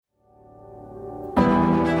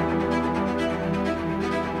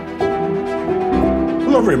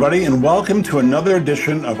everybody, and welcome to another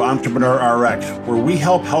edition of Entrepreneur RX, where we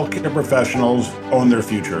help healthcare professionals own their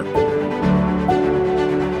future.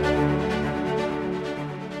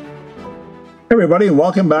 Hey everybody, and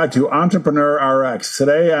welcome back to Entrepreneur RX.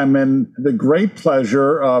 Today I'm in the great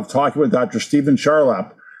pleasure of talking with Dr. Stephen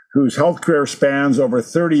Charlap, whose health career spans over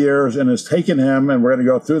 30 years and has taken him, and we're going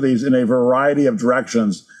to go through these in a variety of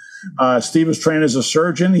directions. Steve was trained as a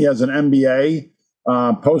surgeon. He has an MBA.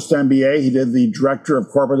 Post-MBA, he did the Director of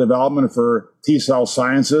Corporate Development for T-Cell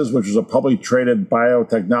Sciences, which is a publicly traded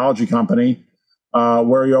biotechnology company,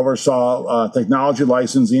 where he oversaw technology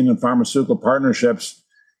licensing and pharmaceutical partnerships.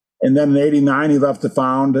 And then in '89, he left to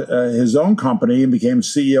found his own company and became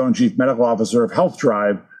CEO and Chief Medical Officer of Health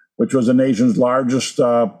Drive, which was the nation's largest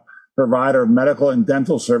provider of medical and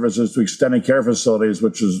dental services to extended care facilities,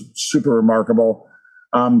 which is super remarkable.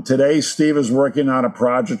 Today, Steve is working on a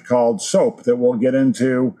project called SOAP that we'll get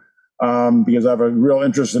into because I have a real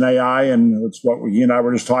interest in AI, and it's what he and I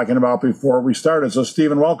were just talking about before we started. So,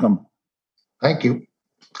 Stephen, welcome. Thank you.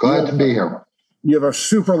 Glad to be here. You have a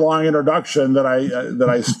super long introduction that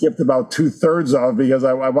I skipped about 2/3 of because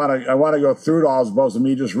I want to go through it all as opposed to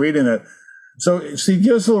me just reading it. So, Steve,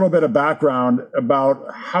 give us a little bit of background about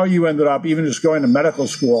how you ended up even just going to medical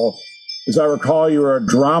school. As I recall, you were a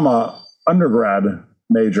drama undergrad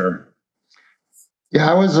major.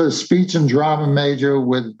 Yeah, I was a speech and drama major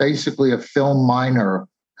with basically a film minor.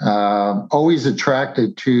 Always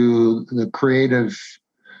attracted to the creative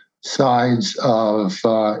sides of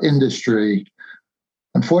industry.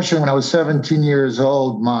 Unfortunately, when I was 17 years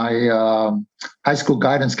old, my high school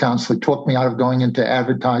guidance counselor talked me out of going into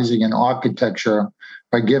advertising and architecture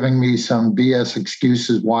by giving me some BS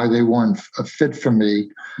excuses why they weren't a fit for me.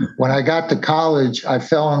 When I got to college, I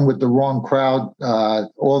fell in with the wrong crowd,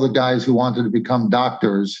 all the guys who wanted to become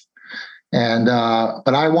doctors.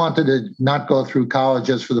 But I wanted to not go through college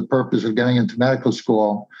just for the purpose of getting into medical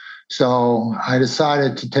school. So I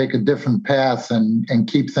decided to take a different path and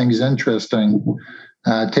keep things interesting,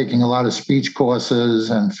 taking a lot of speech courses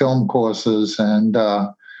and film courses, and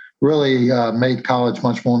really made college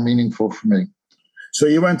much more meaningful for me. So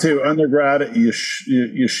you went to undergrad at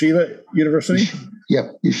Yeshiva University?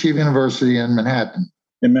 Yep, Yeshiva University in Manhattan.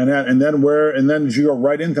 In Manhattan, and then where? And then did you go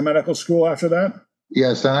right into medical school after that?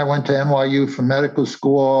 Yes, then I went to NYU for medical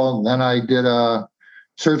school. Then I did a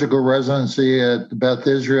surgical residency at Beth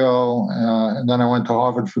Israel, and then I went to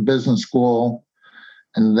Harvard for business school.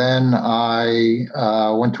 And then I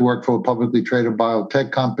went to work for a publicly traded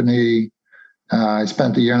biotech company. I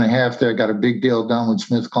spent a year and a half there, got a big deal done with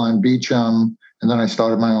SmithKline Beecham. And then I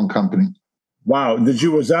started my own company. Wow.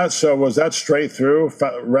 Was that straight through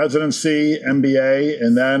residency, MBA,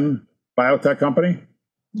 and then biotech company?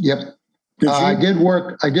 Yep. I did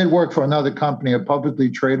work for another company, a publicly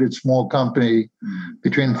traded small company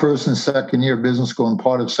between first and second year business school and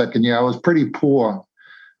part of second year. I was pretty poor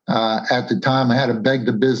at the time. I had to beg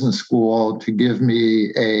the business school to give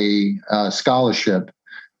me a scholarship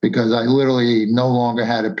because I literally no longer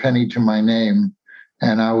had a penny to my name.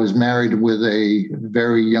 And I was married with a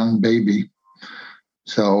very young baby.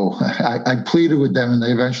 So I pleaded with them and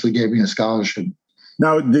they eventually gave me a scholarship.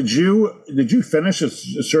 Now, did you finish a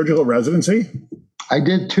surgical residency? I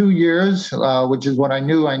did 2 years, which is what I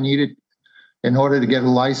knew I needed in order to get a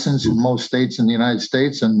license in most states in the United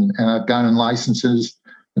States. And I've gotten licenses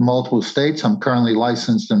in multiple states. I'm currently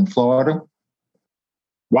licensed in Florida.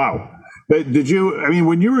 Wow. But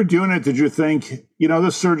when you were doing it, did you think,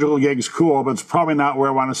 this surgical gig's cool, but it's probably not where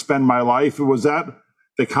I want to spend my life? Was that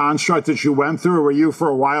the construct that you went through, or were you for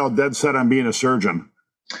a while dead set on being a surgeon?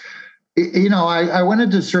 I went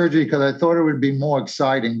into surgery because I thought it would be more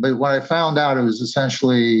exciting. But what I found out, it was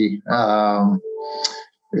essentially,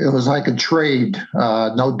 it was like a trade,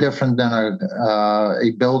 no different than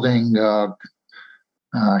a building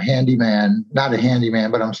handyman, not a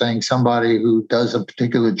handyman, but I'm saying somebody who does a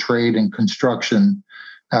particular trade in construction.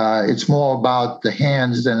 It's more about the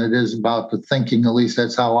hands than it is about the thinking. At least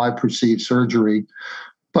that's how I perceive surgery.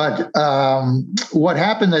 But what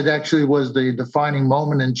happened that actually was the defining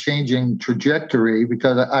moment in changing trajectory,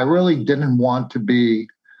 because I really didn't want to be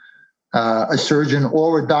a surgeon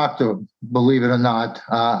or a doctor, believe it or not.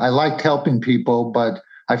 I liked helping people, but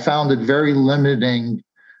I found it very limiting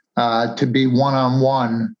to be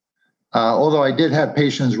one-on-one. Although I did have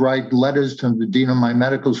patients write letters to the dean of my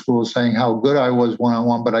medical school saying how good I was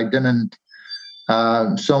one-on-one, but I didn't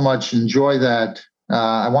so much enjoy that.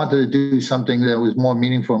 I wanted to do something that was more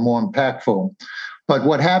meaningful and more impactful. But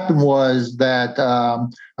what happened was that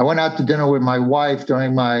I went out to dinner with my wife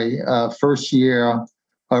during my first year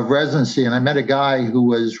of residency, and I met a guy who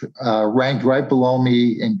was ranked right below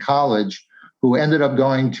me in college, who ended up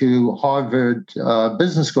going to Harvard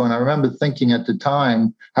Business School. And I remember thinking at the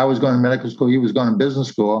time, I was going to medical school, he was going to business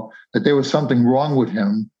school, that there was something wrong with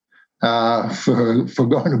him for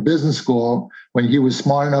going to business school when he was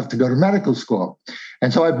smart enough to go to medical school.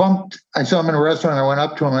 And so I saw him in a restaurant. I went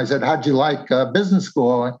up to him and I said, how'd you like business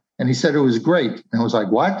school? And he said it was great. And I was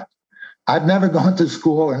like, what? I've never gone to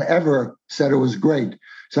school and ever said it was great.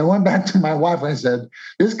 So I went back to my wife and I said,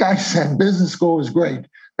 this guy said business school was great.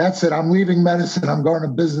 That's it. I'm leaving medicine. I'm going to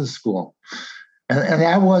business school. And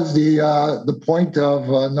that was the point of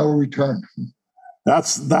no return.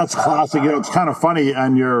 That's classic. It's kind of funny.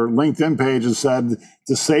 On your LinkedIn page, it said,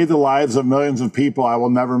 to save the lives of millions of people I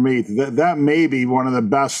will never meet. That may be one of the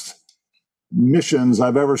best missions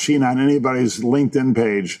I've ever seen on anybody's LinkedIn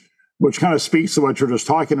page, which kind of speaks to what you're just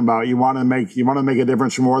talking about. You want to make a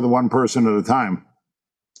difference for more than one person at a time.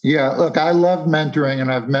 Yeah, look, I love mentoring,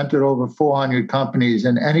 and I've mentored over 400 companies.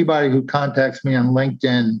 And anybody who contacts me on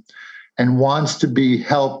LinkedIn and wants to be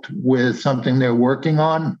helped with something they're working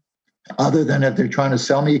on, other than if they're trying to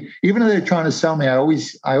sell me, even if they're trying to sell me, I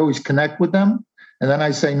always connect with them. And then I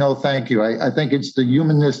say, no, thank you. I think it's the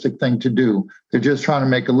humanistic thing to do. They're just trying to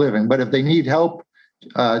make a living. But if they need help,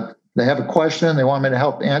 they have a question, they want me to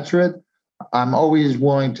help answer it, I'm always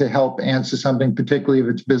willing to help answer something, particularly if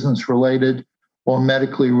it's business related or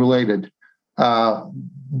medically related.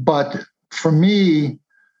 But for me,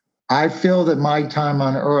 I feel that my time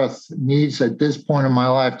on earth needs at this point in my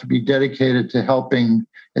life to be dedicated to helping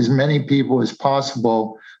as many people as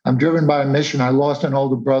possible. I'm driven by a mission. I lost an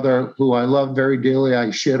older brother who I love very dearly. I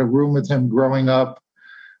shared a room with him growing up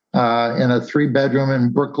in a 3-bedroom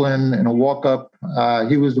in Brooklyn in a walk-up.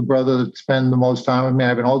 He was the brother that spent the most time with me. I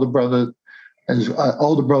have an older brother as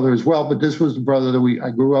well, but this was the brother that I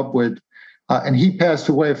grew up with. And he passed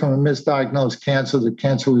away from a misdiagnosed cancer. The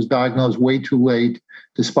cancer was diagnosed way too late,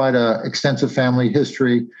 despite an extensive family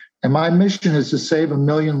history. And my mission is to save 1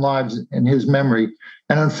 million lives in his memory.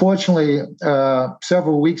 And unfortunately,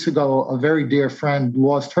 several weeks ago, a very dear friend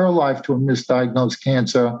lost her life to a misdiagnosed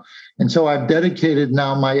cancer. And so I've dedicated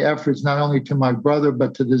now my efforts not only to my brother,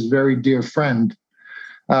 but to this very dear friend.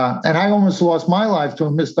 And I almost lost my life to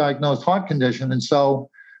a misdiagnosed heart condition. And so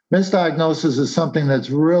misdiagnosis is something that's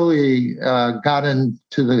really gotten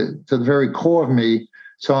to the very core of me.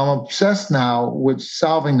 So I'm obsessed now with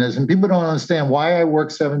solving this. And people don't understand why I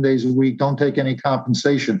work 7 days a week, don't take any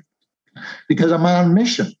compensation, because I'm on a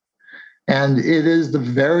mission. And it is the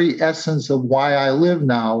very essence of why I live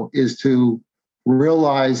now, is to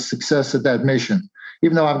realize success at that mission.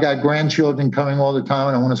 Even though I've got grandchildren coming all the time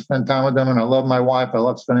and I want to spend time with them, and I love my wife, I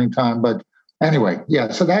love spending time. But anyway,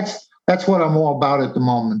 yeah, so that's what I'm all about at the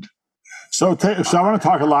moment. So I want to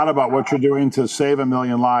talk a lot about what you're doing to save 1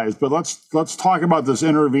 million lives, but let's talk about this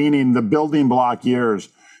intervening, the building block years.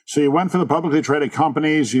 So you went for the publicly traded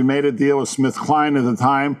companies, you made a deal with SmithKline at the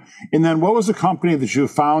time, and then what was the company that you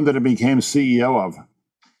founded and became CEO of?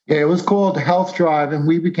 Yeah, it was called Health Drive, and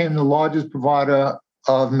we became the largest provider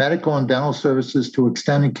of medical and dental services to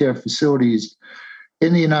extended care facilities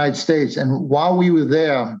in the United States. And while we were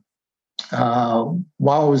there,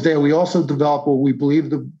 we also developed what we believe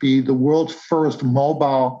to be the world's first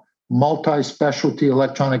mobile multi-specialty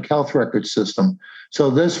electronic health record system. So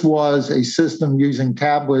this was a system using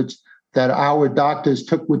tablets that our doctors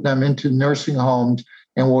took with them into nursing homes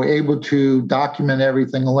and were able to document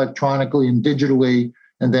everything electronically and digitally,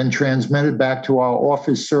 and then transmitted back to our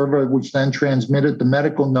office server, which then transmitted the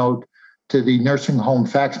medical note to the nursing home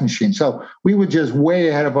fax machine. So we were just way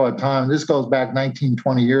ahead of our time. This goes back 19,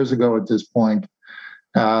 20 years ago at this point,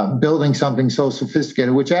 building something so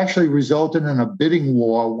sophisticated, which actually resulted in a bidding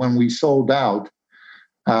war when we sold out,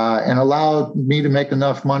 and allowed me to make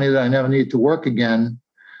enough money that I never needed to work again.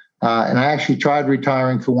 And I actually tried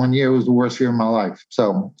retiring for 1 year. It was the worst year of my life.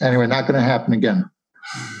 So anyway, not going to happen again.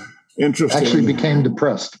 Interesting. Actually became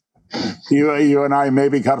depressed. You and I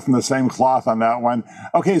maybe cut from the same cloth on that one.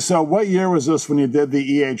 Okay, so what year was this when you did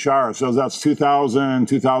the EHR? So that's 2000,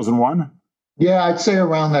 2001? Yeah, I'd say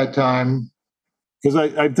around that time. Because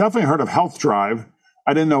I've definitely heard of Health Drive.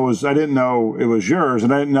 I didn't know it was yours,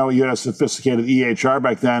 and I didn't know you had a sophisticated EHR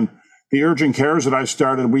back then. The urgent cares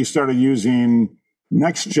that we started using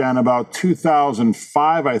NextGen about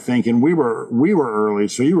 2005, I think, and we were early.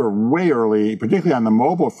 So you were way early, particularly on the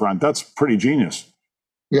mobile front. That's pretty genius.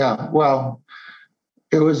 Yeah, well,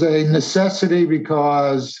 it was a necessity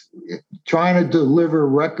because trying to deliver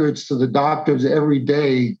records to the doctors every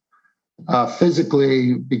day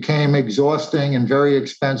physically became exhausting and very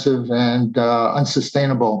expensive and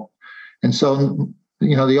unsustainable. And so,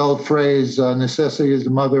 the old phrase, necessity is the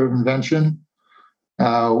mother of invention.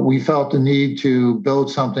 we felt the need to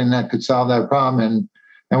build something that could solve that problem.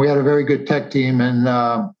 And we had a very good tech team,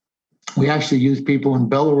 and we actually used people in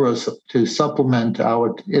Belarus to supplement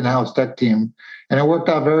our in-house tech team. And it worked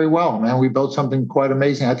out very well, man. We built something quite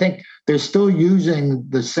amazing. I think they're still using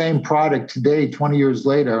the same product today, 20 years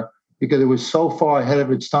later, because it was so far ahead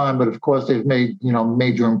of its time. But of course, they've made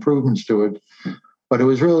major improvements to it. But it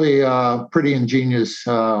was really pretty ingenious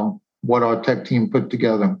what our tech team put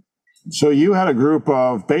together. So you had a group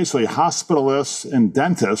of basically hospitalists and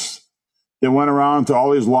dentists that went around to all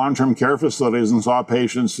these long-term care facilities and saw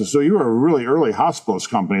patients. So you were a really early hospitalist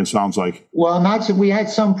company, it sounds like. Well, we had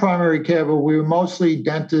some primary care, but we were mostly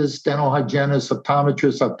dentists, dental hygienists,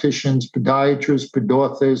 optometrists, opticians, podiatrists,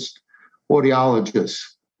 podorthists, audiologists.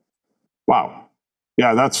 Wow.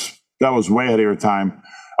 Yeah, that was way ahead of your time.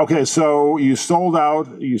 Okay, so you sold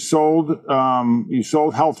out, you sold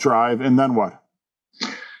Health Drive, and then what?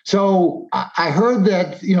 So I heard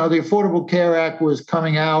that, the Affordable Care Act was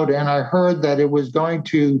coming out, and I heard that it was going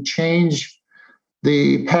to change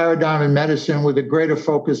the paradigm in medicine with a greater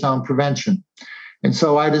focus on prevention. And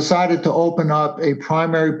so I decided to open up a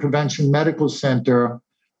primary prevention medical center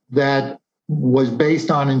that was based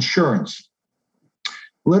on insurance.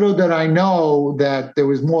 Little did I know that there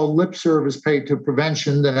was more lip service paid to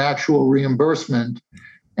prevention than actual reimbursement.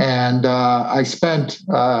 And I spent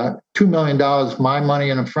 $2 million, my money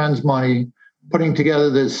and a friend's money, putting together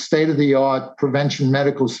this state-of-the-art prevention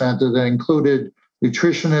medical center that included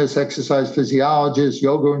nutritionists, exercise physiologists,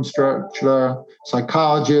 yoga instructor,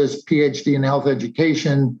 psychologists, PhD in health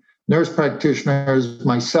education, nurse practitioners,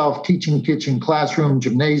 myself, teaching kitchen, classroom,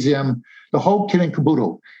 gymnasium, the whole kit and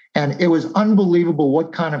caboodle. And it was unbelievable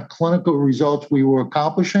what kind of clinical results we were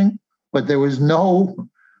accomplishing, but there was no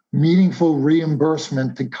meaningful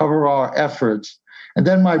reimbursement to cover our efforts. And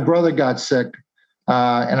then my brother got sick,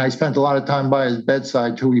 and I spent a lot of time by his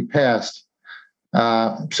bedside till he passed.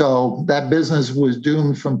 So that business was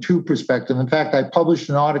doomed from two perspectives. In fact, I published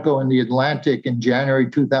an article in The Atlantic in January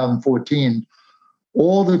 2014,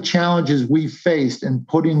 all the challenges we faced in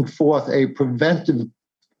putting forth a preventive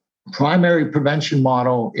primary prevention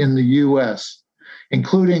model in the US,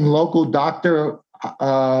 including local doctor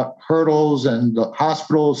hurdles and the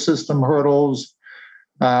hospital system hurdles.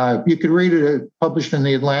 You could read it, published in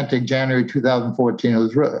The Atlantic, January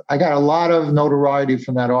 2014. I got a lot of notoriety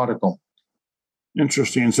from that article.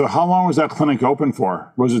 Interesting. So how long was that clinic open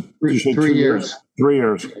for? Was it 3 years? 3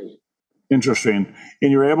 years. Interesting.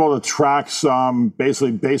 And you were able to track some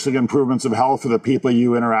basic improvements of health for the people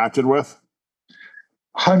you interacted with?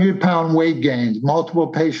 100-pound weight gains, multiple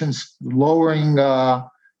patients lowering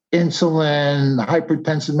insulin,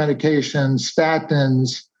 hypertensive medications,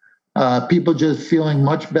 statins, people just feeling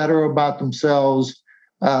much better about themselves.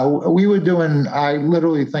 We were doing, I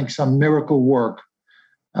literally think, some miracle work.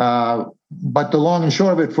 But the long and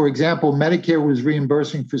short of it, for example, Medicare was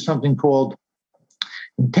reimbursing for something called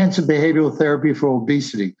intensive behavioral therapy for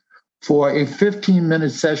obesity. For a 15-minute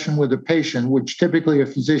session with a patient, which typically a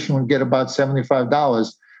physician would get about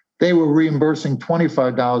 $75, they were reimbursing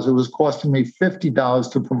 $25. It was costing me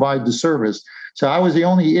 $50 to provide the service. So I was the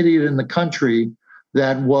only idiot in the country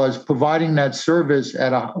that was providing that service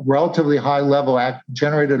at a relatively high level,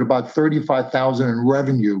 generated about $35,000 in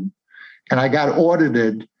revenue. And I got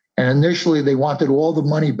audited. And initially they wanted all the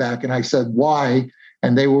money back. And I said, why?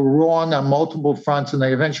 And they were wrong on multiple fronts. And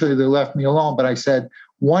they left me alone. But I said,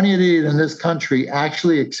 one idiot in this country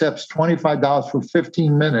actually accepts $25 for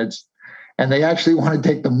 15 minutes, and they actually want to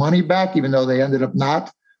take the money back, even though they ended up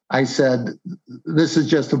not. I said, this is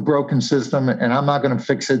just a broken system, and I'm not going to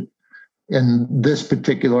fix it in this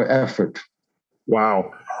particular effort.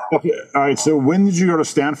 Wow. Okay. All right. So when did you go to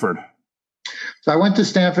Stanford? So I went to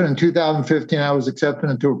Stanford in 2015. I was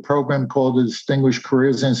accepted into a program called the Distinguished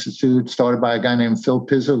Careers Institute, started by a guy named Phil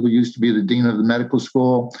Pizzo, who used to be the dean of the medical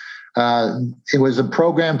school. It was a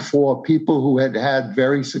program for people who had had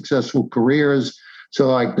very successful careers. So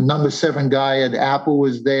like the number 7 guy at Apple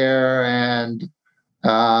was there, and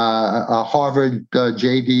a Harvard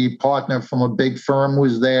JD partner from a big firm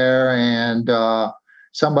was there, and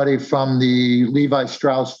somebody from the Levi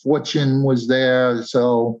Strauss Fortune was there.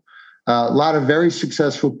 So a lot of very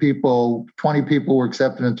successful people, 20 people were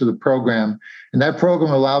accepted into the program. And that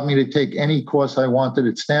program allowed me to take any course I wanted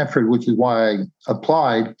at Stanford, which is why I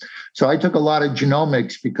applied. So I took a lot of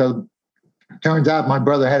genomics because it turns out my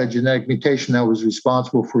brother had a genetic mutation that was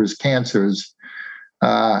responsible for his cancers.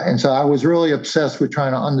 And so I was really obsessed with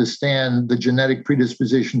trying to understand the genetic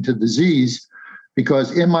predisposition to disease,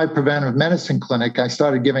 because in my preventive medicine clinic, I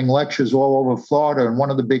started giving lectures all over Florida. And one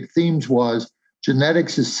of the big themes was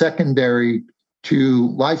genetics is secondary to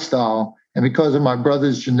lifestyle, And because of my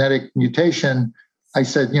brother's genetic mutation, I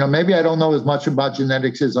said, maybe I don't know as much about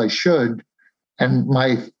genetics as I should. And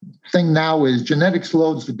my thing now is genetics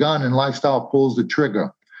loads the gun and lifestyle pulls the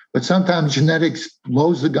trigger. But sometimes genetics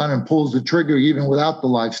loads the gun and pulls the trigger even without the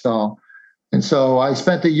lifestyle. And so I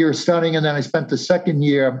spent a year studying, and then I spent the second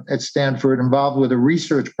year at Stanford involved with a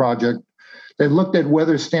research project that looked at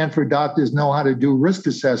whether Stanford doctors know how to do risk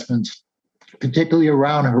assessments, particularly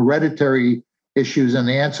around hereditary issues. And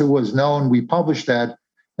the answer was no, and we published that.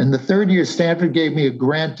 And the third year, Stanford gave me a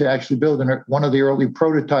grant to actually build one of the early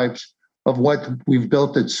prototypes of what we've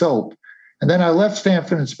built at SOAP. And then I left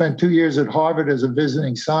Stanford and spent 2 years at Harvard as a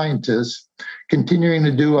visiting scientist, continuing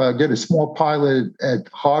to did a small pilot at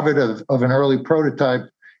Harvard of an early prototype.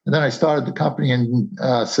 And then I started the company in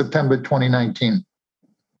September 2019.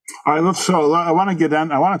 All right, I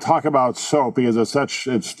want to talk about SOAP because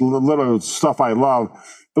it's little stuff I love.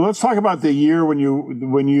 But let's talk about the year when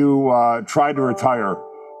you tried to retire.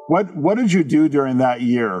 What did you do during that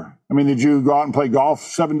year? I mean, did you go out and play golf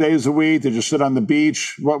 7 days a week? Did you sit on the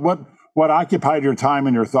beach? What occupied your time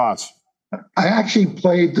and your thoughts? I actually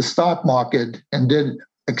played the stock market and did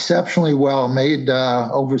exceptionally well, made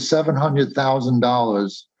over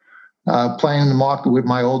 $700,000 playing the market with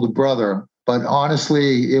my older brother. But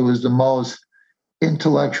honestly, it was the most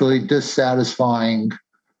intellectually dissatisfying,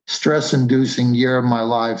 stress-inducing year of my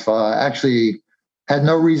life. Actually had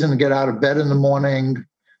no reason to get out of bed in the morning.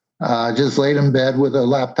 Just laid in bed with a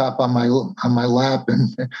laptop on my lap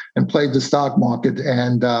and played the stock market,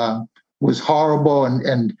 and was horrible.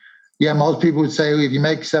 And yeah, most people would say if you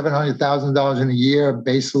make $700,000 in a year,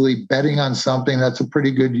 basically betting on something, that's a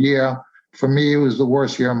pretty good year. For me, it was the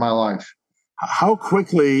worst year of my life.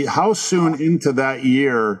 How soon into that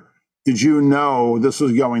year did you know this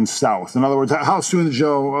was going south? In other words, how soon did you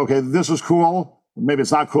know, okay, this is cool? Maybe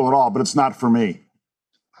it's not cool at all, but it's not for me.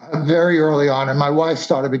 Very early on, and my wife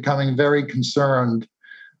started becoming very concerned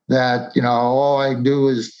that, all I do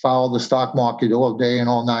is follow the stock market all day and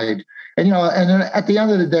all night. And, and then at the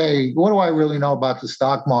end of the day, what do I really know about the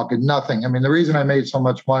stock market? Nothing. I mean, the reason I made so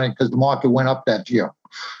much money because the market went up that year.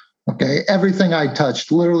 Okay. Everything I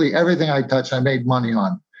touched, literally everything I touched, I made money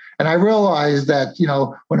on. And I realized that,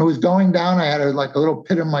 when it was going down, I had a little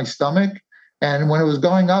pit in my stomach. And when it was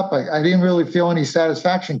going up, I didn't really feel any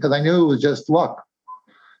satisfaction because I knew it was just luck.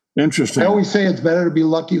 Interesting. I always say it's better to be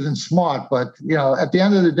lucky than smart, but at the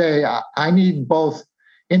end of the day, I need both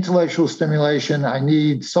intellectual stimulation, I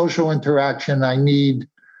need social interaction, I need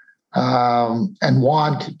and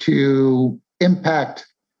want to impact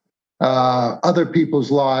other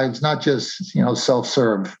people's lives, not just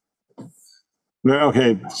self-serve.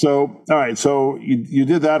 Okay, so all right, so you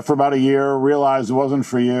did that for about a year, realized it wasn't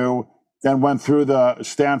for you. Then went through the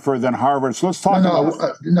Stanford, then Harvard. So let's talk about...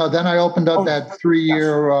 Then I opened up that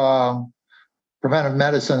 3-year preventive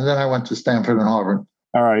medicine, and then I went to Stanford and Harvard.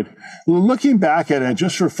 All right. Looking back at it,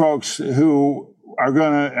 just for folks who are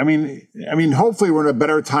going to, I mean, hopefully we're in a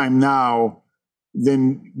better time now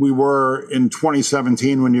than we were in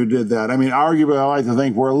 2017 when you did that. I mean, arguably, I like to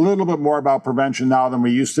think we're a little bit more about prevention now than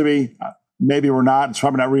we used to be. Maybe we're not. It's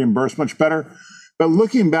probably not reimbursed much better. But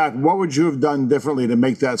looking back, what would you have done differently to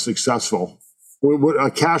make that successful? Would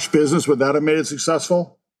a cash business, would that have made it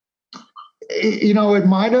successful? It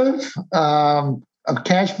might have. A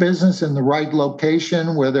cash business in the right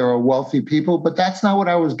location where there are wealthy people, but that's not what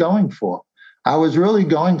I was going for. I was really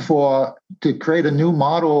going to create a new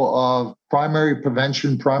model of primary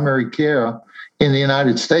prevention, primary care in the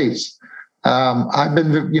United States. I've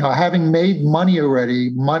been, having made money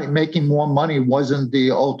already, making more money wasn't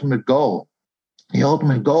the ultimate goal. The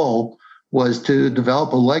ultimate goal was to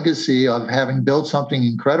develop a legacy of having built something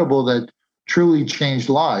incredible that truly changed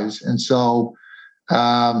lives. And so,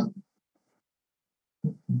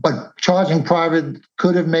 but charging private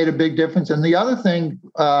could have made a big difference. And the other thing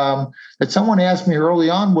that someone asked me early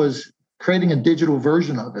on was creating a digital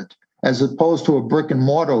version of it, as opposed to a brick and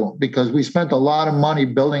mortar, because we spent a lot of money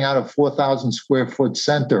building out a 4,000 square foot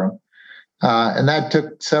center. And that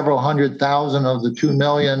took several $100,000 of the 2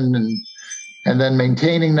 million, and then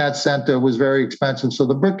maintaining that center was very expensive. So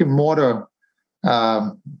the brick and mortar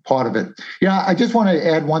part of it. I just want to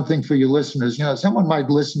add one thing for your listeners. Someone might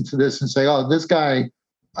listen to this and say, oh, this guy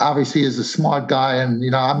obviously is a smart guy, and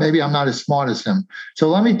maybe I'm not as smart as him. So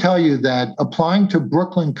let me tell you that applying to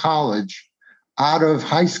Brooklyn College out of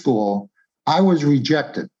high school, I was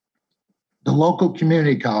rejected, the local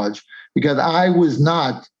community college, because I was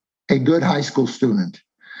not a good high school student.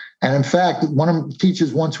 And in fact, one of the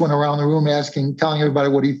teachers once went around the room telling everybody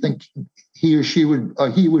what he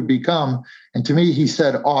would become. And to me, he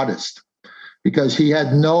said artist. because he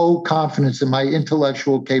had no confidence in my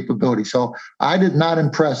intellectual capability. So I did not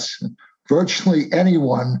impress virtually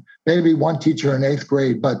anyone, maybe one teacher in 8th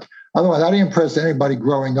grade, but otherwise I didn't impress anybody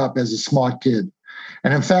growing up as a smart kid.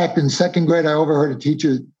 And in fact, in 2nd grade, I overheard a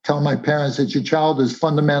teacher tell my parents that your child is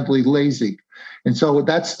fundamentally lazy. And so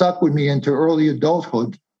that stuck with me into early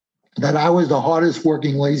adulthood, that I was the hardest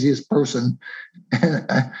working, laziest person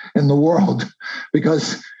in the world,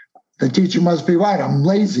 because the teacher must be right. I'm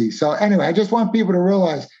lazy. So anyway, I just want people to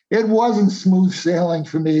realize it wasn't smooth sailing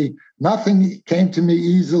for me. Nothing came to me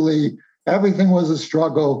easily. Everything was a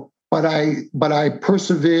struggle, but I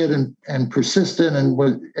persevered and persisted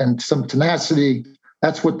and some tenacity.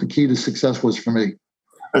 That's what the key to success was for me.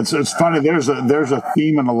 It's funny. There's a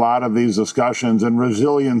theme in a lot of these discussions, and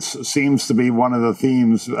resilience seems to be one of the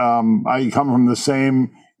themes. I come from the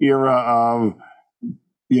same era of,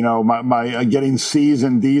 my getting C's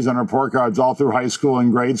and D's on report cards all through high school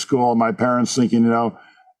and grade school. My parents thinking,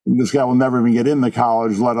 this guy will never even get into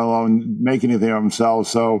college, let alone make anything of himself.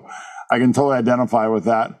 So I can totally identify with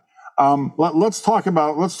that. Let's talk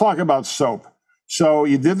about SOAP. So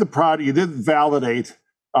you did you did Validate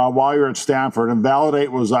while you're at Stanford, and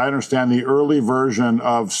Validate was, I understand, the early version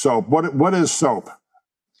of SOAP. What is SOAP?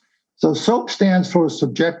 So SOAP stands for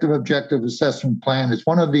Subjective Objective Assessment Plan. It's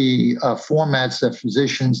one of the formats that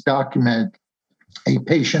physicians document a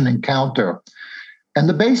patient encounter. And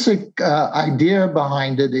the basic idea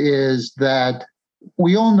behind it is that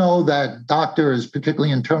we all know that doctors,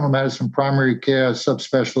 particularly internal medicine, primary care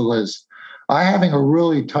subspecialists, are having a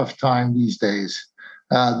really tough time these days.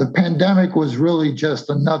 The pandemic was really just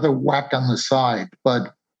another whack on the side,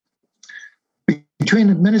 but between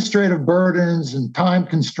administrative burdens and time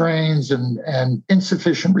constraints and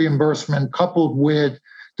insufficient reimbursement, coupled with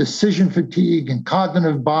decision fatigue and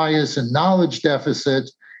cognitive bias and knowledge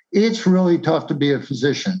deficits, it's really tough to be a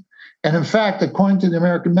physician. And in fact, according to the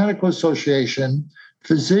American Medical Association,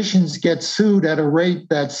 physicians get sued at a rate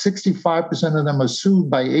that 65% of them are sued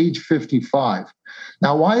by age 55.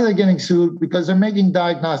 Now, why are they getting sued? Because they're making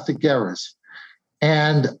diagnostic errors.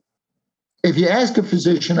 And if you ask a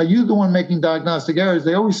physician, are you the one making diagnostic errors?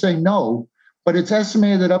 They always say no, but it's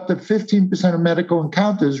estimated that up to 15% of medical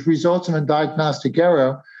encounters results in a diagnostic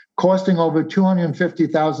error, costing over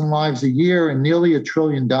 250,000 lives a year and nearly $1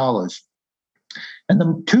 trillion. And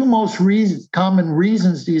the two most common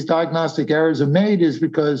reasons these diagnostic errors are made is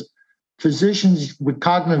because physicians with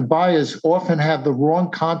cognitive bias often have the wrong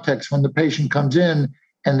context when the patient comes in,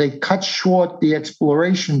 and they cut short the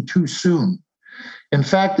exploration too soon. In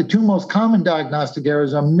fact, the two most common diagnostic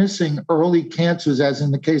errors are missing early cancers, as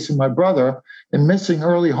in the case of my brother, and missing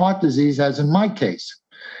early heart disease, as in my case.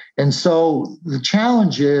 And so the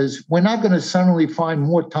challenge is we're not going to suddenly find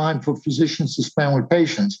more time for physicians to spend with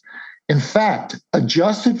patients. In fact,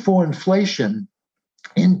 adjusted for inflation,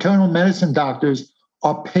 internal medicine doctors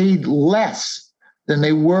are paid less than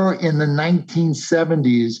they were in the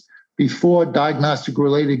 1970s before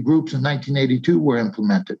diagnostic-related groups in 1982 were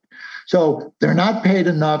implemented. So they're not paid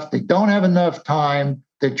enough. They don't have enough time.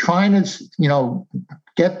 They're trying to,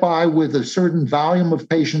 get by with a certain volume of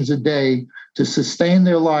patients a day to sustain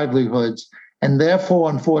their livelihoods. And therefore,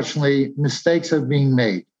 unfortunately, mistakes are being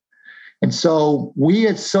made. And so we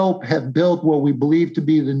at SOAP have built what we believe to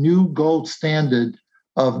be the new gold standard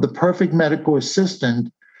of the perfect medical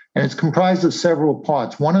assistant, and it's comprised of several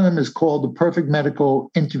parts. One of them is called the perfect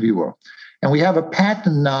medical interviewer. And we have a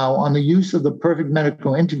patent now on the use of the perfect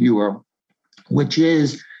medical interviewer, which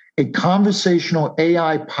is a conversational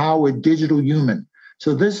AI-powered digital human.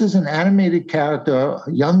 So this is an animated character,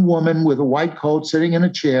 a young woman with a white coat sitting in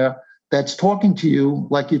a chair that's talking to you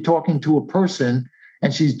like you're talking to a person,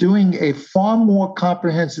 and she's doing a far more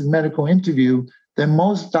comprehensive medical interview than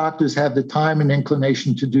most doctors have the time and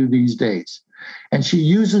inclination to do these days. And she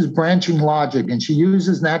uses branching logic, and she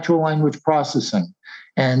uses natural language processing,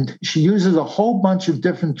 and she uses a whole bunch of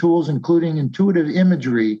different tools, including intuitive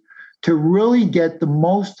imagery, to really get the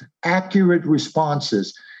most accurate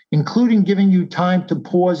responses, including giving you time to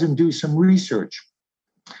pause and do some research.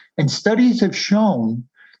 And studies have shown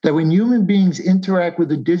that when human beings interact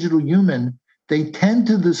with a digital human, they tend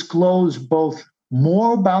to disclose both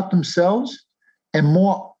more about themselves and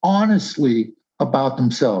more honestly about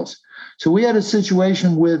themselves. So we had a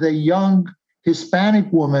situation with a young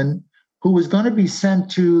Hispanic woman who was going to be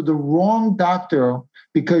sent to the wrong doctor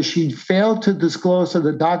because she failed to disclose to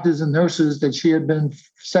the doctors and nurses that she had been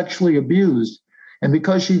sexually abused. And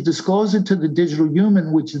because she disclosed it to the digital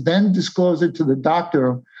human, which then disclosed it to the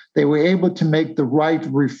doctor, they were able to make the right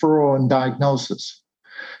referral and diagnosis.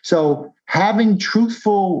 So having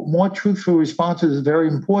more truthful responses is very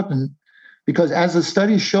important. Because as the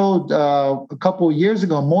study showed a couple of years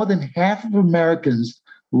ago, more than half of Americans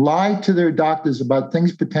lie to their doctors about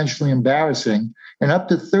things potentially embarrassing, and up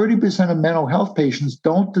to 30% of mental health patients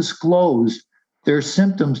don't disclose their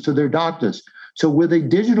symptoms to their doctors. So with a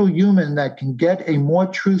digital human that can get a more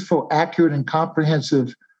truthful, accurate, and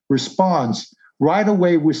comprehensive response, right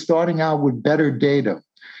away we're starting out with better data.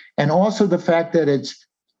 And also the fact that it's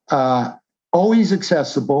always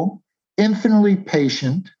accessible, infinitely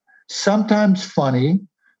patient, sometimes funny,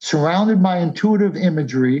 surrounded by intuitive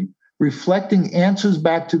imagery, reflecting answers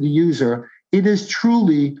back to the user. It is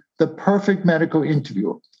truly the perfect medical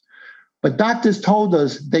interview. But doctors told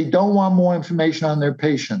us they don't want more information on their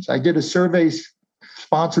patients. I did a survey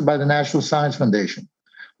sponsored by the National Science Foundation.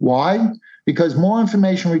 Why? Because more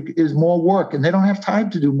information is more work, and they don't have time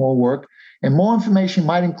to do more work. And more information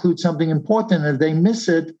might include something important. And if they miss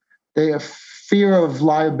it, they have fear of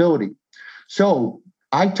liability. So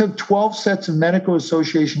I took 12 sets of medical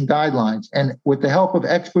association guidelines, and with the help of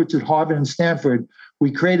experts at Harvard and Stanford,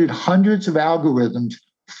 we created hundreds of algorithms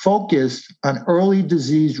focused on early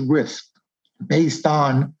disease risk based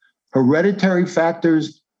on hereditary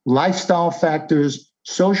factors, lifestyle factors,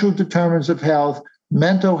 social determinants of health,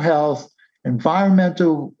 mental health,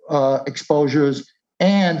 environmental exposures,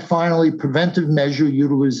 and finally, preventive measure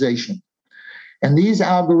utilization. And these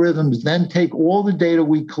algorithms then take all the data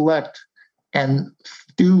we collect and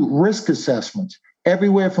do risk assessments,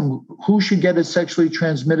 everywhere from who should get a sexually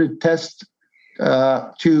transmitted test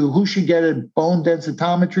to who should get a bone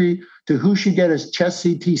densitometry, to who should get a chest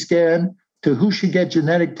CT scan, to who should get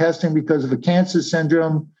genetic testing because of a cancer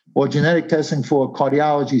syndrome or genetic testing for a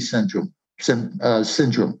cardiology syndrome.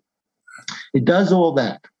 It does all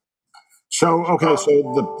that. So, okay,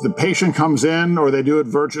 so the patient comes in, or they do it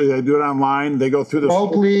virtually, they do it online, they go through the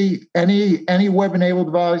locally, any web-enabled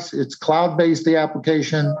device, it's cloud-based, the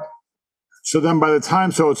application. So then by the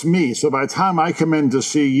time, so it's me, so by the time I come in to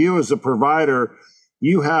see you as a provider,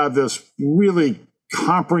 you have this really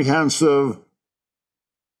comprehensive,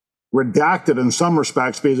 redacted in some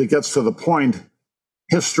respects, because it gets to the point,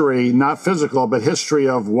 history, not physical, but history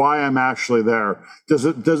of why I'm actually there. Does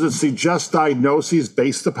it suggest diagnoses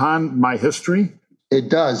based upon my history? It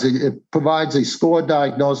does. It provides a score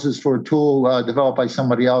diagnosis for a tool developed by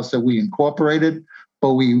somebody else that we incorporated,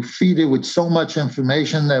 but we feed it with so much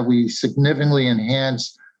information that we significantly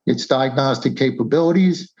enhance its diagnostic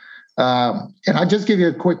capabilities. And I'll just give you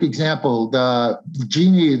a quick example. The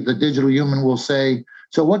Genie, the digital human, will say,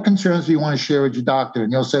 so what concerns do you want to share with your doctor?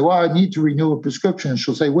 And you'll say, well, I need to renew a prescription. And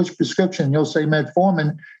she'll say, which prescription? And you'll say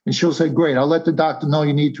metformin. And she'll say, great, I'll let the doctor know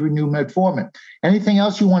you need to renew metformin. Anything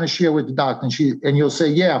else you want to share with the doctor? And you'll say,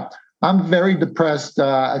 yeah, I'm very depressed.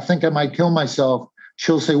 I think I might kill myself.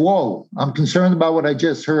 She'll say, whoa, I'm concerned about what I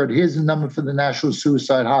just heard. Here's the number for the National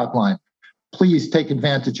Suicide Hotline. Please take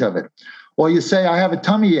advantage of it. Or you say, I have a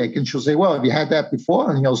tummy ache. And she'll say, well, have you had that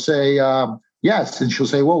before? And you'll say, yes. And she'll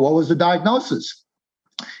say, well, what was the diagnosis?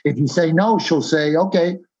 If you say no, she'll say,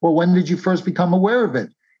 okay, well, when did you first become aware of it?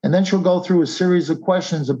 And then she'll go through a series of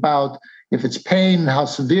questions about if it's pain, how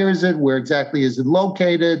severe is it? Where exactly is it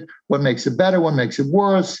located? What makes it better? What makes it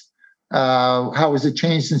worse? How has it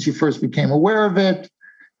changed since you first became aware of it?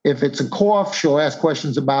 If it's a cough, she'll ask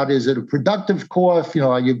questions about, is it a productive cough?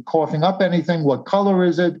 Are you coughing up anything? What color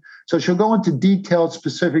is it? So she'll go into detailed,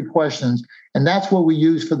 specific questions, and that's what we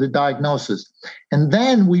use for the diagnosis. And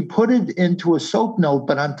then we put it into a SOAP note,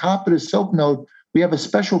 but on top of the SOAP note, we have a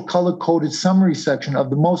special color-coded summary section of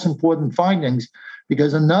the most important findings,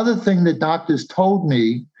 because another thing that doctors told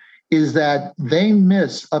me is that they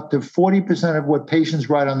miss up to 40% of what patients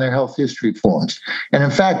write on their health history forms. And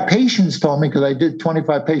in fact, patients told me, because I did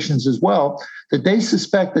 25 patients as well, that they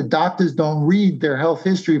suspect that doctors don't read their health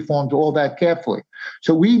history forms all that carefully.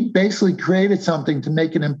 So we basically created something to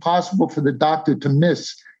make it impossible for the doctor to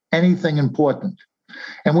miss anything important.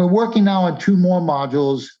 And we're working now on 2 more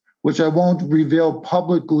modules, which I won't reveal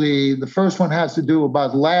publicly. The first one has to do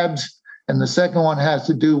about labs, and the second one has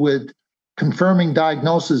to do with confirming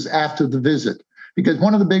diagnosis after the visit. Because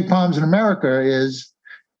one of the big problems in America is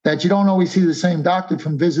that you don't always see the same doctor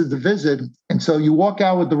from visit to visit. And so you walk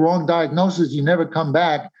out with the wrong diagnosis, you never come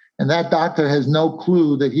back, and that doctor has no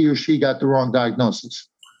clue that he or she got the wrong diagnosis.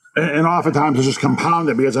 And oftentimes it's just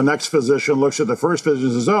compounded, because the next physician looks at the first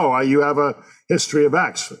physician and says, oh, you have a history of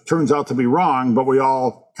X. It turns out to be wrong, but we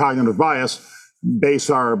all, cognitive bias, base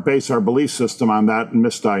our belief system on that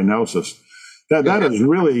misdiagnosis. That is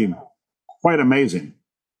really quite amazing.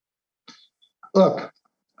 Look,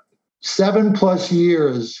 7+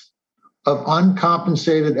 years of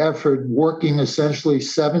uncompensated effort, working essentially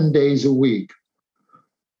 7 days a week.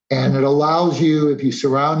 And it allows you, if you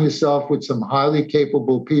surround yourself with some highly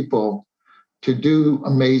capable people, to do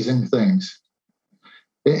amazing things.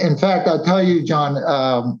 In fact, I'll tell you, John,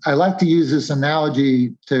 I like to use this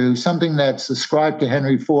analogy to something that's ascribed to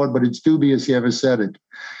Henry Ford, but it's dubious he ever said it.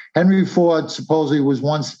 Henry Ford supposedly was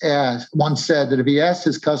once said that if he asked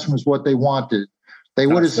his customers what they wanted, they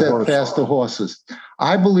would have said faster horses.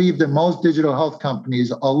 I believe that most digital health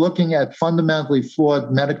companies are looking at fundamentally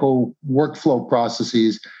flawed medical workflow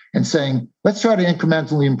processes and saying, let's try to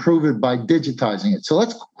incrementally improve it by digitizing it. So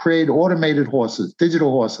let's create automated horses,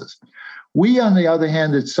 digital horses. We, on the other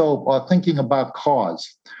hand, at SOAP are thinking about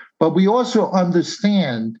cars, but we also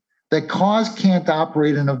understand that cars can't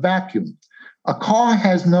operate in a vacuum. A car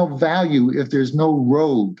has no value if there's no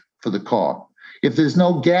road for the car, if there's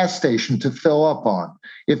no gas station to fill up on,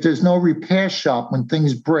 if there's no repair shop when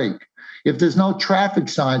things break, if there's no traffic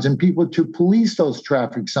signs and people to police those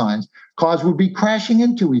traffic signs, cars would be crashing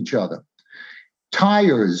into each other.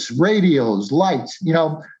 Tires, radios, lights. You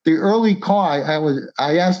know, the early car,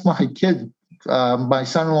 I asked my kid, my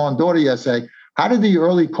son-in-law and daughter yesterday, how did the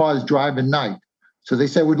early cars drive at night? So they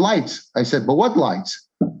said with lights. I said, but what lights?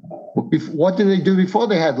 What did they do before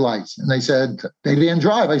they had lights? And they said, they didn't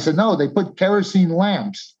drive. I said, no, they put kerosene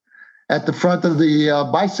lamps at the front of the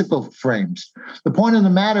bicycle frames. The point of the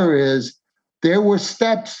matter is there were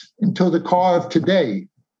steps into the car of today,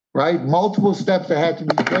 right? Multiple steps that had to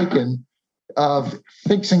be taken of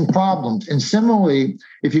fixing problems. And similarly,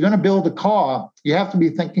 if you're going to build a car, you have to be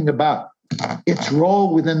thinking about its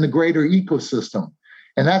role within the greater ecosystem.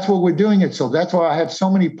 And that's what we're doing it. So that's why I have so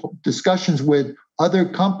many discussions with other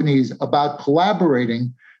companies about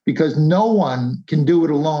collaborating, because no one can do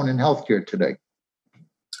it alone in healthcare today.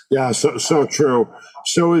 Yeah, so true.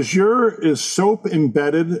 So is SOAP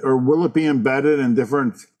embedded, or will it be embedded in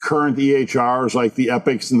different current EHRs like the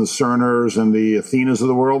Epics and the Cerners and the Athenas of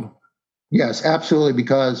the world? Yes, absolutely,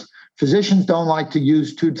 because physicians don't like to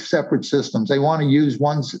use two separate systems. They want to use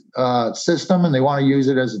one system, and they want to use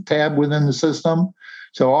it as a tab within the system.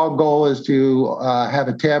 So our goal is to have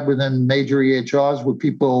a tab within major EHRs where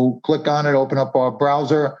people click on it, open up our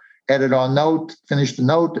browser, edit our note, finish the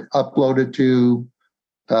note, upload it to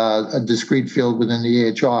a discrete field within the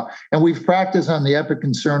EHR. And we've practiced on the Epic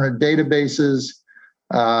and Cerner databases.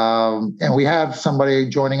 And we have somebody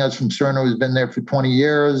joining us from Cerner who's been there for 20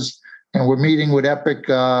 years. And we're meeting with Epic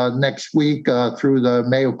next week through the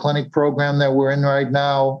Mayo Clinic program that we're in right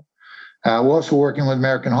now. We're also working with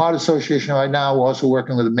American Heart Association right now. We're also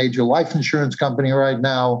working with a major life insurance company right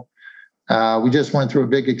now. We just went through a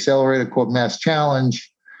big accelerator called Mass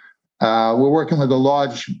Challenge. We're working with a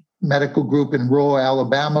large medical group in rural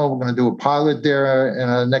Alabama. We're going to do a pilot there in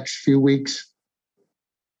the next few weeks.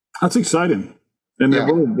 That's exciting. And it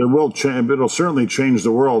will change. It'll certainly change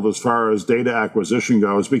the world as far as data acquisition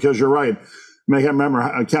goes, because you're right. I remember,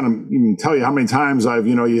 I can't even tell you how many times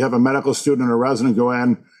you have a medical student or a resident go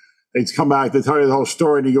in, they come back, they tell you the whole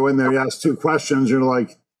story, and you go in there, you ask two questions, you're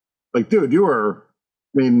like, dude, I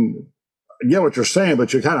get what you're saying,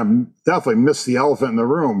 but you kind of definitely missed the elephant in the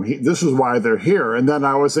room. This is why they're here. And then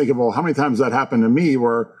I was thinking, well, how many times that happened to me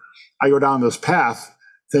where I go down this path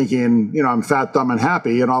thinking, I'm fat, dumb, and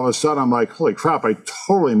happy. And all of a sudden I'm like, holy crap, I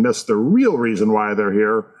totally missed the real reason why they're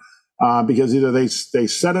here. Because either they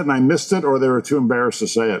said it and I missed it, or they were too embarrassed to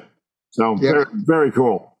say it. So very, very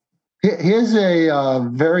cool. Here's a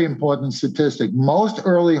very important statistic. Most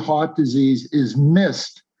early heart disease is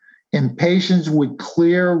missed in patients with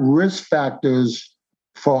clear risk factors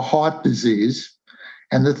for heart disease.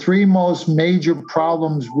 And the three most major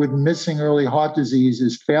problems with missing early heart disease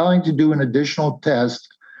is failing to do an additional test,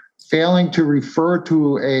 failing to refer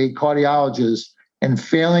to a cardiologist, and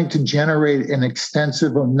failing to generate an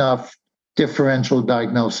extensive enough differential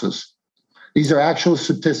diagnosis. These are actual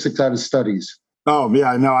statistics out of studies. Oh,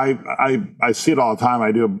 yeah, no, I see it all the time.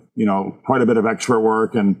 I do, quite a bit of expert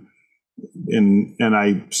work, and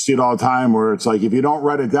I see it all the time where it's like, if you don't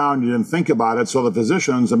write it down, you didn't think about it. So the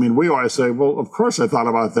physicians, we always say, well, of course I thought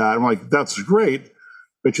about that. I'm like, that's great,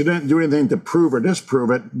 but you didn't do anything to prove or disprove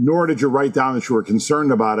it, nor did you write down that you were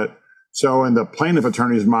concerned about it. So in the plaintiff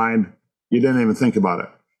attorney's mind, you didn't even think about it.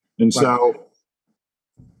 And so,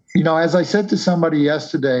 as I said to somebody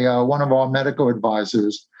yesterday, one of our medical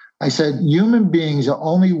advisors, I said, human beings are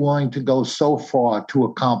only willing to go so far to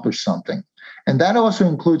accomplish something. And that also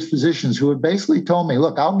includes physicians who have basically told me,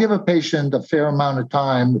 look, I'll give a patient a fair amount of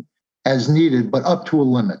time as needed, but up to a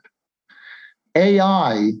limit.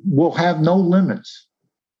 AI will have no limits.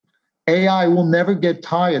 AI will never get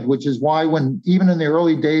tired, which is why even in the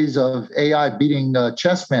early days of AI beating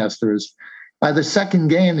chess masters, by the second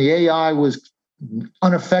game, the AI was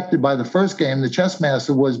unaffected by the first game, the chess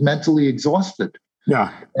master was mentally exhausted.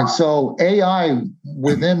 Yeah. And so AI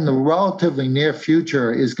within the relatively near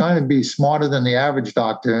future is going to be smarter than the average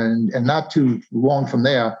doctor, and not too long from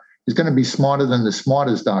there is going to be smarter than the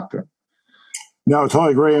smartest doctor. No,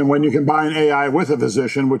 totally agree. And when you combine AI with a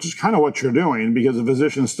physician, which is kind of what you're doing, because the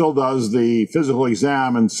physician still does the physical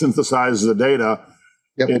exam and synthesizes the data.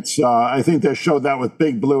 Yep. It's I think they showed that with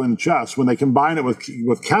Big Blue in chess. When they combined it with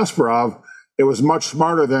Kasparov, it was much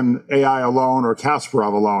smarter than AI alone or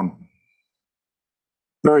Kasparov alone.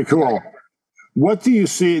 Very cool. What do you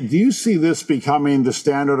see? Do you see this becoming the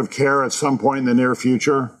standard of care at some point in the near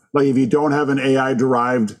future? Like if you don't have an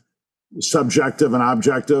AI-derived subjective and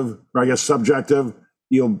objective, or I guess subjective,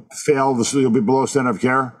 you'll fail, you'll be below standard of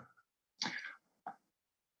care?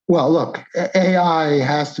 Well, look, AI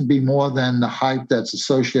has to be more than the hype that's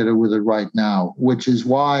associated with it right now, which is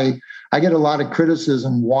why I get a lot of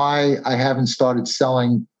criticism why I haven't started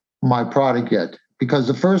selling my product yet. Because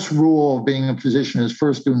the first rule of being a physician is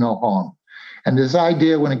first do no harm. And this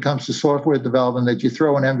idea when it comes to software development that you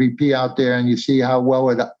throw an MVP out there and you see how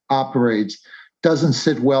well it operates doesn't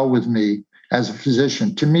sit well with me as a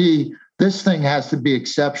physician. To me, this thing has to be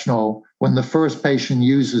exceptional when the first patient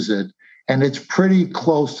uses it. And it's pretty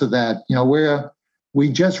close to that. You know, where we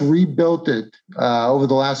just rebuilt it over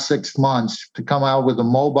the last 6 months to come out with a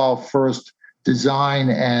mobile first design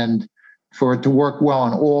and for it to work well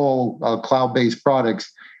on all cloud-based products.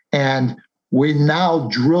 And we're now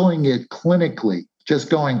drilling it clinically, just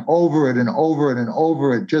going over it and over it and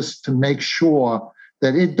over it just to make sure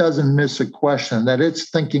that it doesn't miss a question, that it's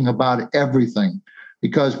thinking about everything.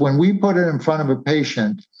 Because when we put it in front of a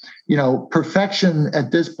patient, you know, perfection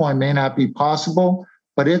at this point may not be possible,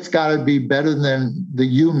 but it's got to be better than the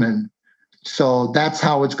human. So that's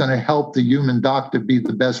how it's going to help the human doctor be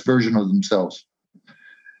the best version of themselves.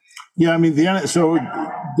 Yeah, I mean, so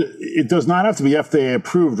it does not have to be FDA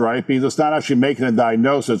approved, right? Because it's not actually making a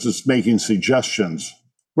diagnosis; it's making suggestions.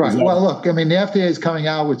 Right. Well, look, I mean, the FDA is coming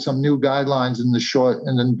out with some new guidelines in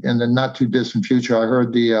the not too distant future. I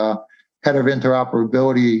heard the head of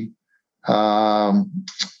interoperability,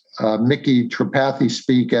 Mickey Tripathi,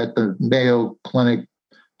 speak at the Mayo Clinic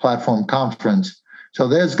Platform Conference. So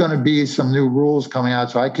there's going to be some new rules coming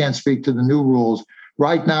out. So I can't speak to the new rules.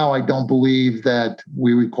 Right now, I don't believe that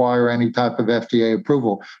we require any type of FDA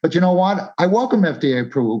approval. But you know what? I welcome FDA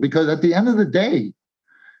approval because at the end of the day,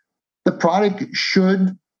 the product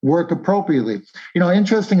should work appropriately. You know,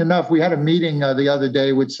 interesting enough, we had a meeting the other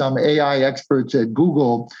day with some AI experts at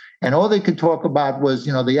Google, and all they could talk about was,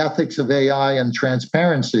 you know, the ethics of AI and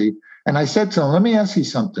transparency. And I said to them, let me ask you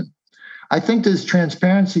something. I think this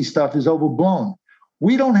transparency stuff is overblown.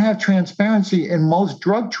 We don't have transparency in most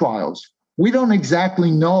drug trials. We don't exactly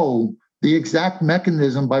know the exact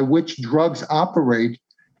mechanism by which drugs operate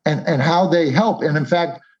and how they help. And in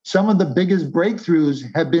fact, some of the biggest breakthroughs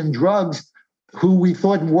have been drugs who we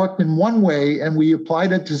thought worked in one way and we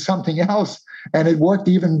applied it to something else and it worked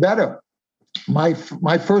even better. My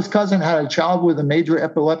first cousin had a child with a major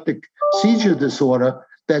epileptic seizure disorder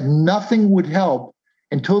that nothing would help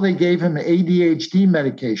until they gave him ADHD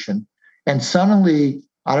medication. And suddenly,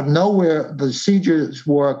 out of nowhere, the seizures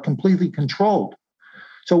were completely controlled.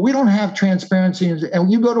 So we don't have transparency. And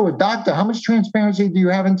when you go to a doctor, how much transparency do you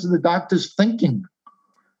have into the doctor's thinking?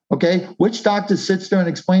 Okay, which doctor sits there and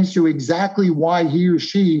explains to you exactly why he or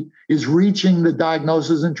she is reaching the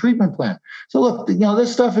diagnosis and treatment plan? So look, you know,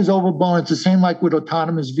 this stuff is overblown. It's the same like with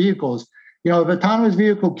autonomous vehicles. You know, if an autonomous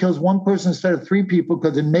vehicle kills one person instead of 3 people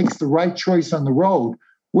because it makes the right choice on the road,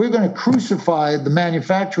 we're going to crucify the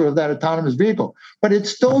manufacturer of that autonomous vehicle. But it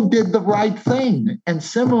still did the right thing. And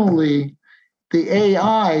similarly, the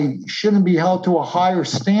AI shouldn't be held to a higher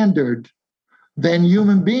standard than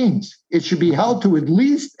human beings. It should be held to at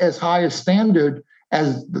least as high a standard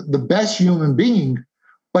as the best human being,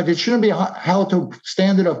 but it shouldn't be held to a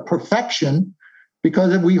standard of perfection,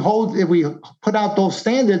 because if we put out those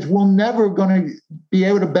standards, we're never going to be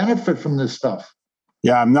able to benefit from this stuff.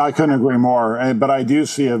 Yeah, I couldn't agree more. But I do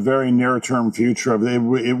see a very near-term future of it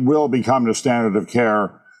will become the standard of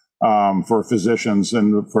care for physicians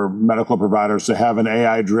and for medical providers to have an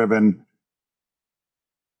AI-driven,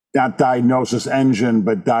 not diagnosis engine,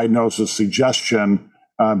 but diagnosis suggestion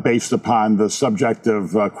based upon the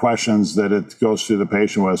subjective questions that it goes through the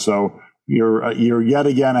patient with. So you're yet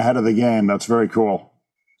again ahead of the game. That's very cool.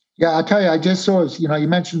 Yeah, I'll tell you, I just saw, you know, you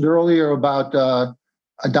mentioned earlier about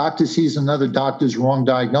a doctor sees another doctor's wrong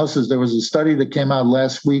diagnosis. There was a study that came out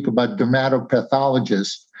last week about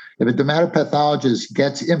dermatopathologists. If a dermatopathologist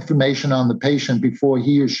gets information on the patient before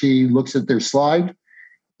he or she looks at their slide,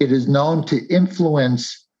 it is known to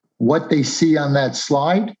influence what they see on that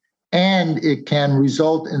slide, and it can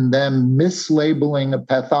result in them mislabeling a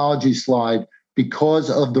pathology slide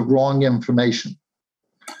because of the wrong information.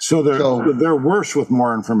 So they're worse with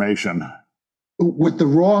more information. With the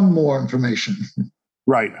wrong more information.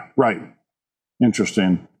 Right.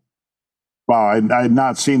 Interesting. Wow, I had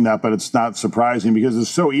not seen that, but it's not surprising because it's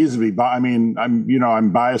so easy to be. I mean,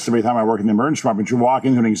 I'm biased every time I work in the emergency department. You walk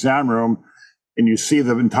into an exam room and you see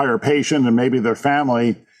the entire patient and maybe their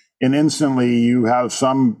family, and instantly you have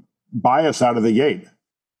some bias out of the gate.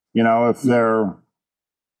 If they're,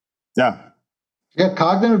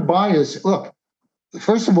 cognitive bias. Look,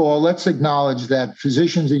 first of all, let's acknowledge that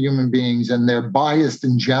physicians are human beings and they're biased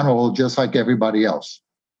in general, just like everybody else.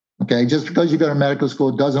 Okay, just because you go to medical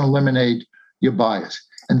school doesn't eliminate your bias.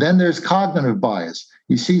 And then there's cognitive bias.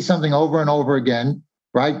 You see something over and over again,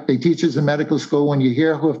 right? They teach us in medical school, when you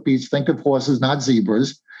hear hoofbeats, think of horses, not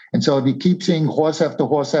zebras. And so if you keep seeing horse after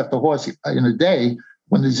horse after horse in a day,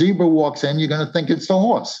 when the zebra walks in, you're going to think it's the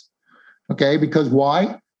horse. Okay, because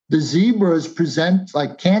why? The zebras present,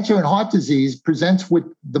 like cancer and heart disease, presents with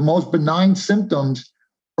the most benign symptoms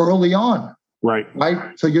early on. Right.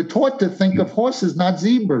 So you're taught to think of horses, not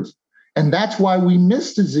zebras. And that's why we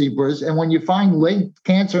miss the zebras. And when you find late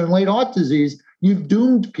cancer and late heart disease, you've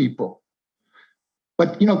doomed people.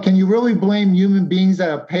 But, can you really blame human beings that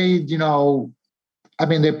are paid,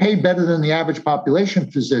 they're paid better than the average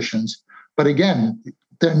population physicians. But again,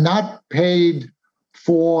 they're not paid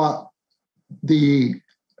for the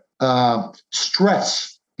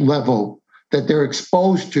stress level that they're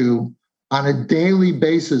exposed to on a daily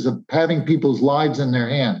basis of having people's lives in their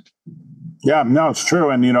hand. Yeah, no, it's true.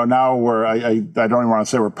 And, now I don't even want to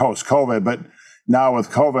say we're post-COVID, but now with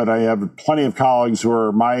COVID, I have plenty of colleagues who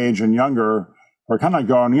are my age and younger who are kind of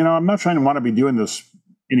going, I'm not trying to want to be doing this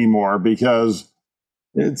anymore because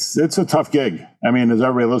it's a tough gig. I mean, as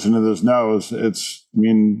everybody listening to this knows,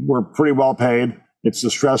 we're pretty well paid. It's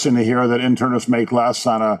distressing to hear that internists make less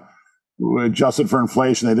adjusted for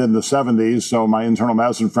inflation they did in the 70s. So my internal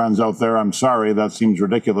medicine friends out there, I'm sorry, that seems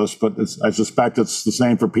ridiculous, but I suspect it's the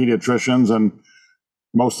same for pediatricians and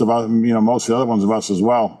most of us, most of the other ones of us as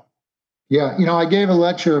well. Yeah, I gave a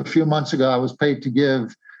lecture a few months ago. I was paid to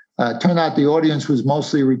give. Turned out the audience was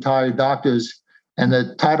mostly retired doctors, and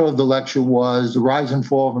the title of the lecture was "The Rise and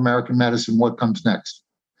Fall of American Medicine: What Comes Next?"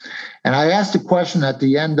 And I asked a question at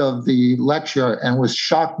the end of the lecture and was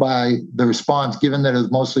shocked by the response, given that it was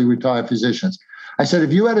mostly retired physicians. I said,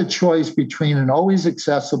 if you had a choice between an always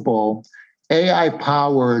accessible,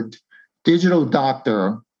 AI-powered digital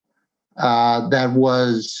doctor that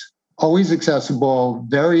was always accessible,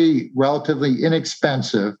 very relatively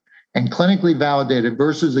inexpensive, and clinically validated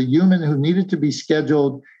versus a human who needed to be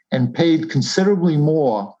scheduled and paid considerably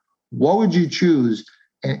more, what would you choose?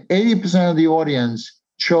 And 80% of the audience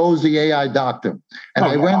chose the AI doctor. And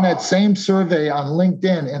I ran that same survey on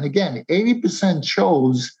LinkedIn. And again, 80%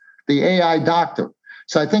 chose the AI doctor.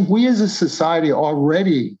 So I think we as a society are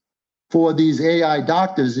ready for these AI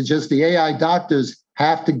doctors. It's just the AI doctors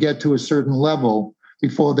have to get to a certain level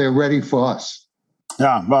before they're ready for us.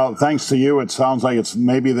 Yeah, well, thanks to you, it sounds like it's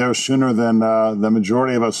maybe there sooner than the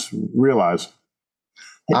majority of us realize.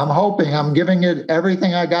 I'm hoping. I'm giving it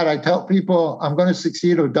everything I got. I tell people I'm going to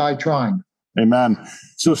succeed or die trying. Amen.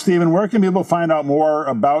 So, Stephen, where can people find out more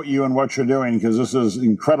about you and what you're doing? Because this is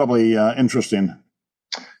incredibly interesting.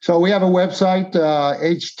 So we have a website,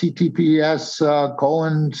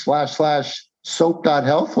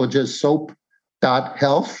 https://soap.health or just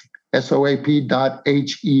soap.health,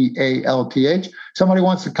 SOAP.HEALTH. Somebody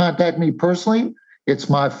wants to contact me personally, it's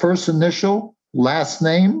my first initial, last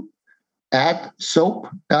name, at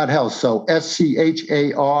soap.health. So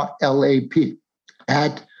SCHARLAP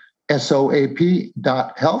at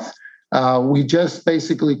SOAP.health. We just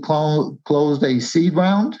basically closed a seed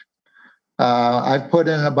round. I've put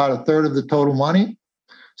in about a third of the total money.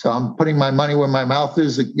 So I'm putting my money where my mouth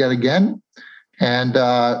is yet again. And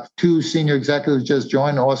 2 senior executives just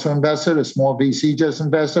joined, also invested. A small VC just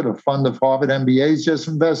invested. A fund of Harvard MBAs just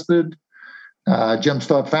invested.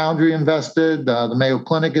 Gemstart Foundry invested. The Mayo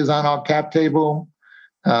Clinic is on our cap table.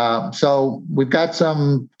 So we've got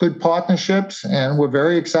some good partnerships, and we're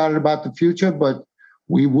very excited about the future, but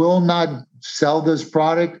we will not sell this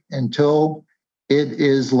product until it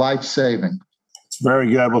is life-saving. Very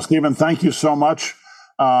good. Well, Stephen, thank you so much.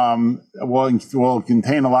 We'll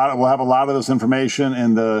contain we'll have a lot of this information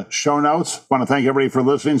in the show notes. I want to thank everybody for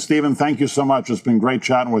listening. Stephen, thank you so much. It's been great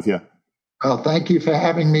chatting with you. Well, thank you for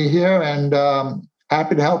having me here, and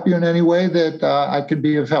happy to help you in any way that I could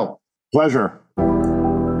be of help. Pleasure.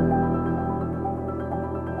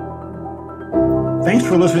 Thanks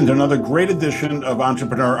for listening to another great edition of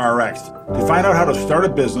Entrepreneur RX. To find out how to start a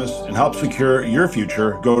business and help secure your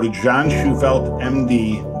future, go to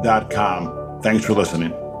johnschufeldmd.com. Thanks for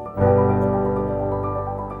listening.